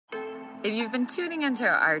If you've been tuning into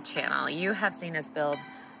our channel, you have seen us build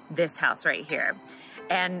this house right here.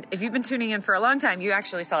 And if you've been tuning in for a long time, you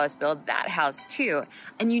actually saw us build that house too.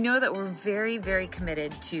 And you know that we're very, very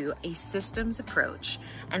committed to a systems approach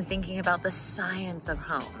and thinking about the science of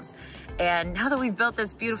homes. And now that we've built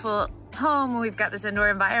this beautiful home, we've got this indoor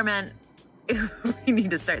environment, we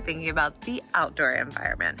need to start thinking about the outdoor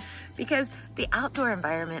environment, because the outdoor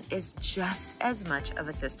environment is just as much of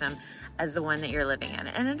a system as the one that you're living in,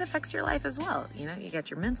 and it affects your life as well. You know, you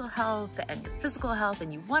get your mental health and your physical health,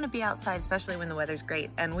 and you want to be outside, especially when the weather's great,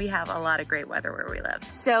 and we have a lot of great weather where we live.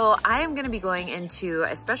 So I am going to be going into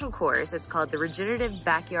a special course. It's called the Regenerative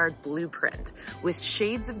Backyard Blueprint with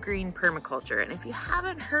Shades of Green Permaculture. And if you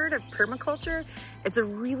haven't heard of permaculture, it's a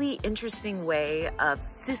really interesting way of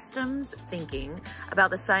systems thinking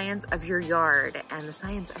about the science of your yard and the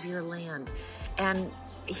science of your land. And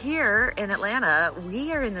here in Atlanta,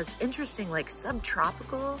 we are in this interesting like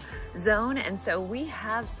subtropical zone. And so we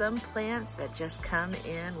have some plants that just come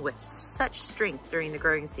in with such strength during the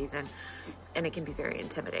growing season, and it can be very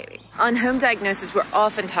intimidating. On home diagnosis, we're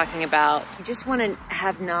often talking about, you just want to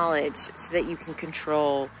have knowledge so that you can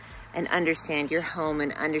control and understand your home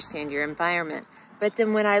and understand your environment. But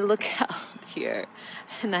then when I look out here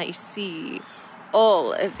and I see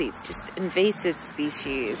all of these just invasive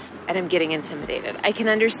species, and I'm getting intimidated. I can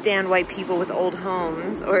understand why people with old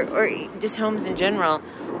homes or just homes in general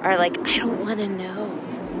are like, I don't want to know.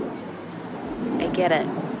 I get it.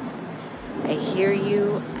 I hear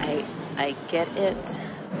you. I get it.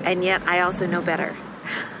 And yet I also know better.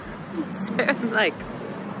 So I'm like,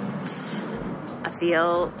 I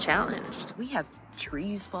feel challenged. We have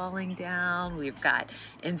trees falling down. We've got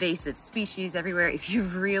invasive species everywhere. If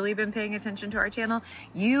you've really been paying attention to our channel,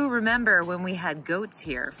 you remember when we had goats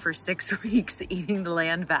here for 6 weeks eating the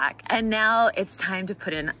land back. And now it's time to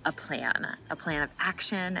put in a plan of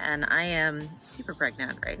action. And I am super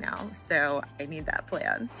pregnant right now, so I need that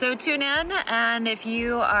plan. So tune in, and if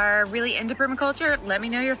you are really into permaculture, let me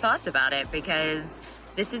know your thoughts about it, because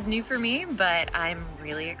this is new for me, but I'm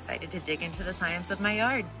really excited to dig into the science of my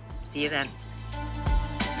yard. See you then.